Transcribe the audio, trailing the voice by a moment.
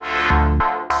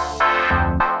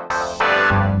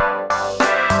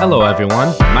Hello,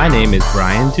 everyone. My name is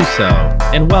Brian Tussaud,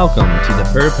 and welcome to the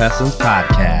Purpessence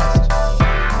Podcast.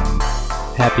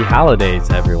 Happy holidays,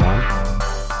 everyone.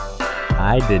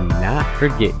 I did not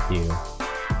forget you.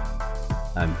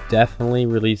 I'm definitely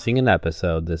releasing an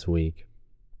episode this week.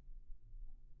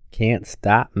 Can't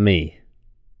stop me.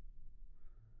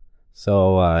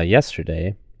 So,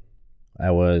 yesterday,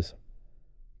 I was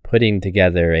putting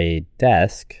together a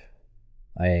desk.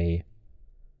 I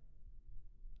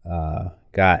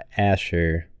got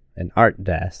Asher an art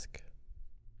desk.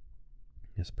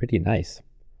 It's pretty nice.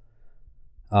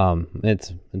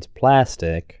 It's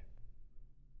plastic,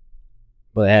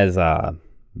 but it has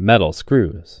metal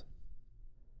screws.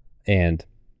 And,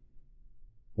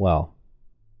 well,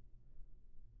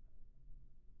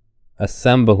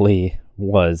 assembly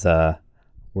was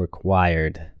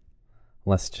required.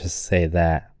 Let's just say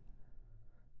that.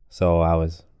 So I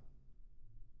was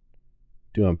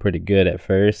doing pretty good at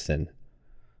first, and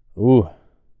I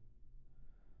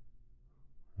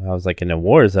was like in a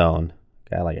war zone.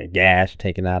 Got like a gash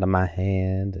taken out of my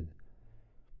hand,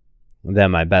 and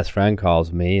then my best friend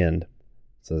calls me and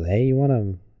says, "Hey, you want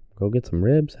to go get some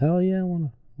ribs?" Hell yeah, I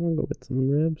want to go get some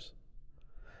ribs.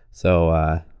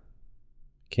 So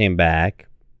came back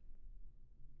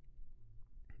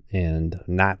and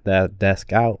knocked that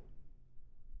desk out.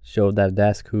 Showed that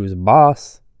desk who's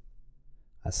boss.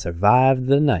 I survived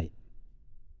the night.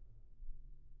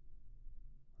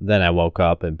 Then I woke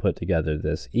up and put together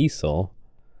this easel,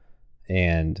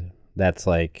 and that's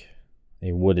like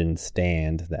a wooden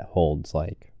stand that holds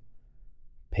like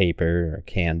paper or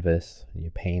canvas.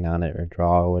 You paint on it or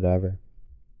draw or whatever.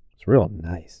 It's real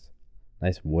nice.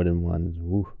 Nice wooden ones.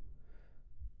 Woo.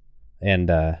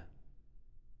 And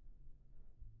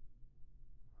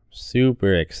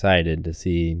super excited to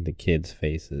see the kids'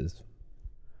 faces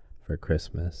for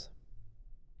Christmas.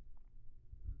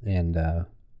 And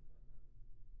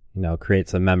create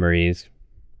some memories,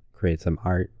 create some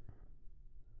art.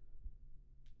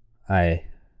 I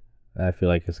feel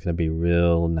like it's going to be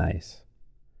real nice.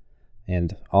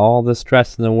 And all the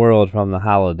stress in the world from the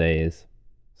holidays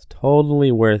is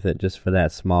totally worth it just for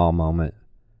that small moment.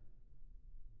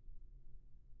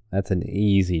 That's an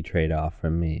easy trade-off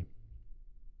from me.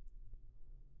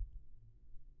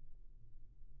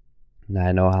 Now,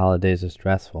 I know holidays are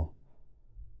stressful.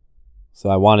 So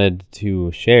I wanted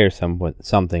to share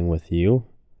something with you.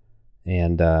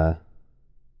 And I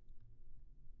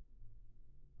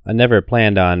never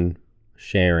planned on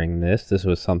sharing this. This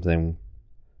was something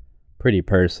pretty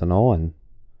personal, and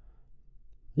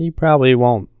you probably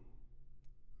won't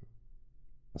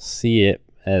see it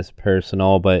as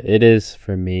personal, but it is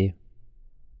for me.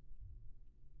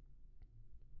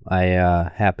 I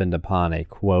happened upon a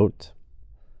quote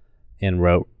and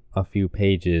wrote a few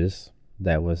pages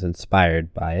that was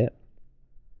inspired by it.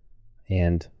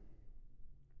 And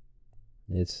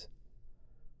it's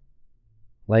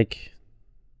like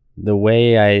the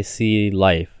way I see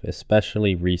life,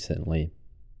 especially recently.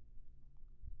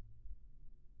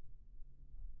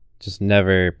 Just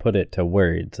never put it to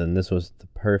words, and this was the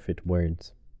perfect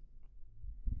words.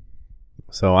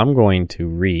 So I'm going to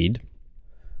read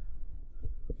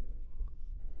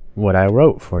what I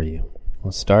wrote for you.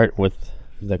 We'll start with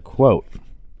the quote.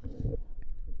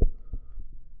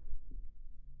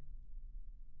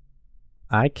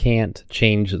 I can't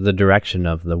change the direction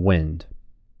of the wind,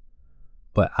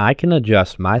 but I can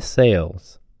adjust my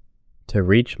sails to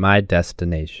reach my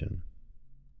destination.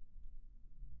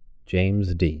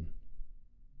 James Dean.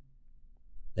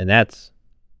 And that's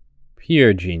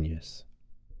pure genius.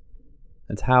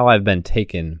 That's how I've been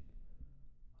taking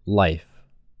life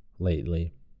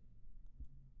lately.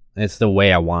 It's the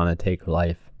way I want to take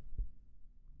life.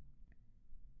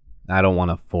 I don't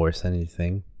want to force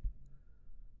anything.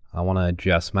 I want to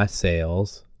adjust my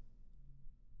sails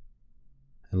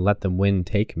and let the wind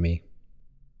take me.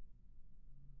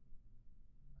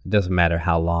 It doesn't matter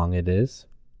how long it is.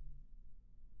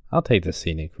 I'll take the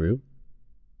scenic route.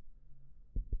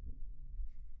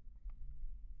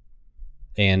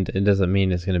 And it doesn't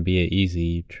mean it's going to be an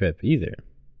easy trip either.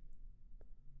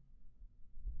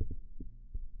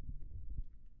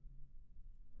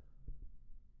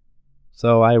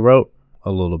 So I wrote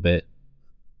a little bit,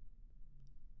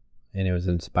 and it was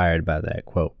inspired by that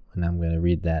quote, and I'm going to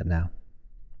read that now.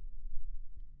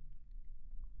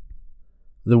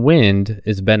 The wind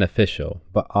is beneficial,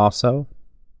 but also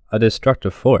a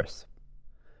destructive force.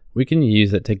 We can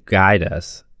use it to guide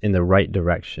us in the right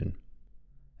direction.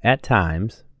 At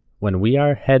times, when we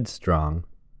are headstrong,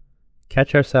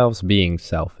 catch ourselves being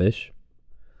selfish,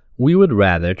 we would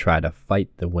rather try to fight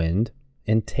the wind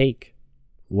and take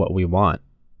what we want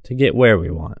to get where we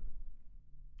want.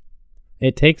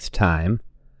 It takes time,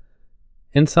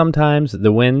 and sometimes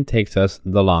the wind takes us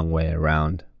the long way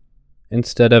around,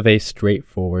 instead of a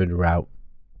straightforward route.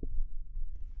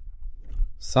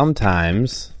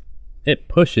 Sometimes it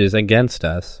pushes against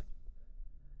us,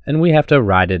 and we have to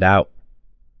ride it out.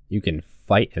 You can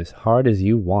fight as hard as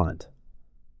you want,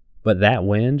 but that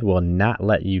wind will not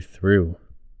let you through.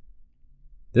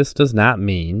 This does not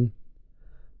mean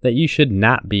that you should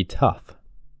not be tough.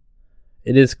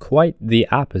 It is quite the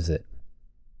opposite.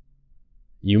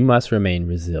 You must remain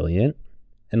resilient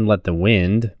and let the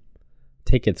wind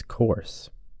take its course.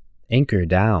 Anchor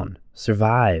down,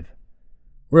 survive,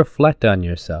 reflect on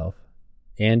yourself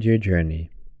and your journey.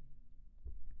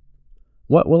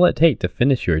 What will it take to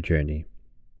finish your journey?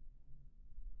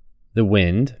 The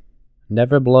wind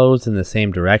never blows in the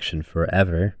same direction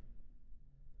forever.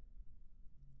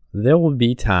 There will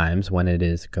be times when it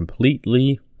is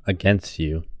completely against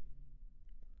you.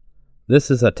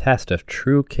 This is a test of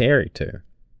true character.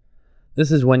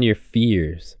 This is when your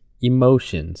fears,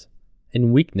 emotions,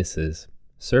 and weaknesses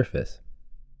surface.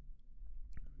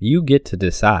 You get to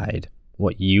decide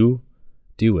what you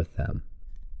do with them.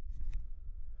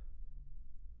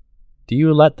 Do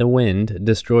you let the wind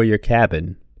destroy your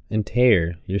cabin and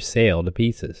tear your sail to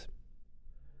pieces?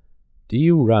 Do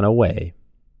you run away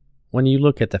when you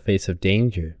look at the face of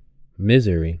danger,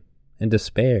 misery, and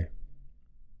despair?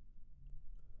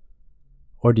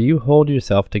 Or do you hold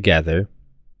yourself together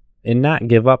and not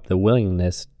give up the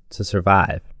willingness to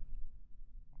survive?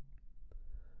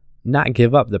 Not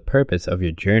give up the purpose of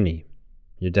your journey,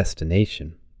 your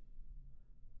destination.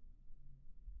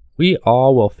 We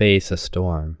all will face a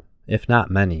storm, if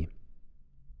not many.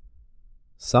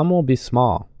 Some will be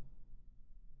small.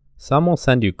 Some will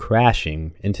send you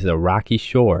crashing into the rocky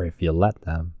shore if you let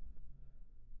them.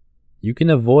 You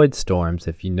can avoid storms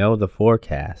if you know the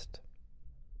forecast.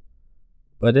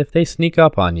 But if they sneak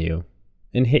up on you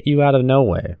and hit you out of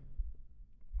nowhere,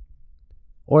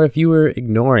 or if you were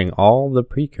ignoring all the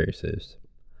precursors,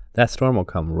 that storm will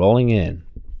come rolling in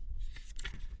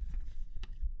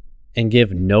and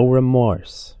give no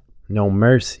remorse, no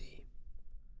mercy,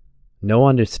 no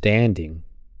understanding.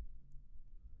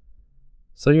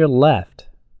 So you're left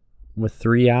with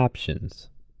 3 options: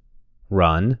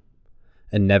 run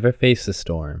and never face the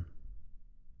storm,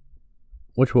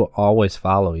 which will always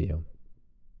follow you.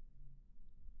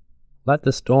 Let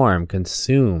the storm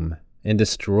consume and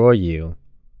destroy you,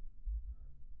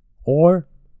 or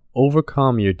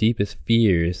overcome your deepest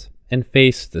fears and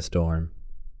face the storm.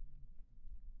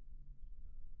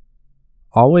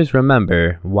 Always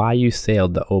remember why you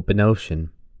sailed the open ocean.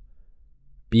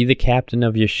 Be the captain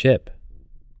of your ship.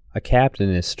 A captain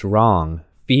is strong,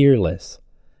 fearless,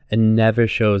 and never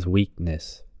shows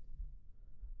weakness.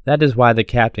 That is why the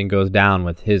captain goes down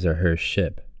with his or her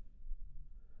ship.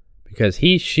 Because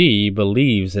she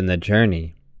believes in the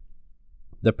journey,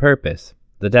 the purpose,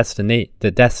 the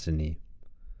destiny.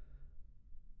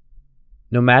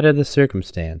 No matter the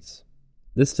circumstance,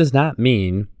 this does not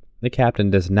mean the captain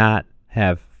does not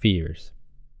have fears.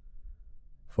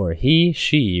 For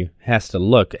she has to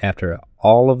look after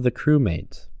all of the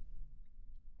crewmates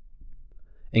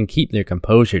and keep their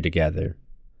composure together,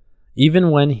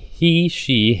 even when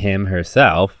him,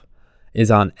 herself, is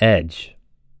on edge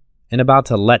and about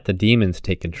to let the demons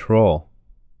take control.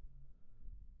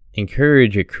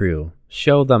 Encourage your crew,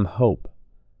 show them hope.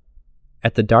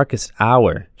 At the darkest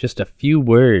hour, just a few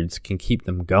words can keep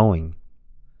them going.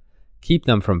 Keep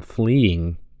them from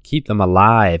fleeing, keep them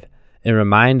alive, and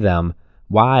remind them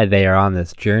why they are on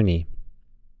this journey.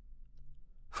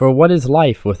 For what is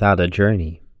life without a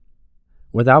journey?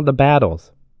 Without the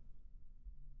battles?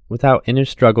 Without inner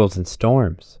struggles and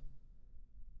storms?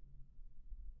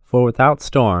 For without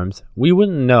storms, we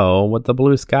wouldn't know what the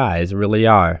blue skies really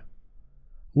are.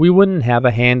 We wouldn't have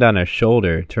a hand on our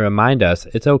shoulder to remind us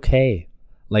it's okay,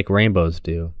 like rainbows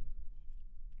do.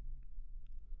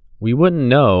 We wouldn't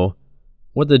know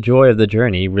what the joy of the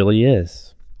journey really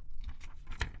is.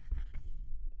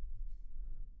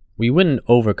 We wouldn't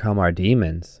overcome our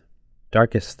demons,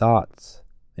 darkest thoughts,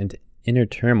 and inner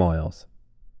turmoils.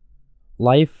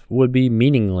 Life would be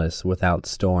meaningless without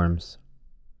storms.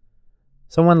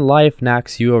 So when life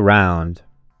knocks you around,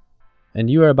 and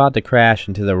you are about to crash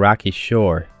into the rocky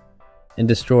shore and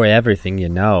destroy everything you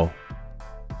know,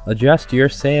 adjust your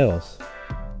sails,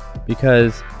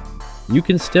 because you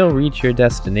can still reach your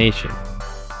destination.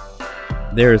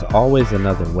 There is always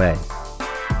another way.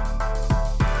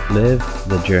 Live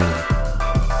the journey.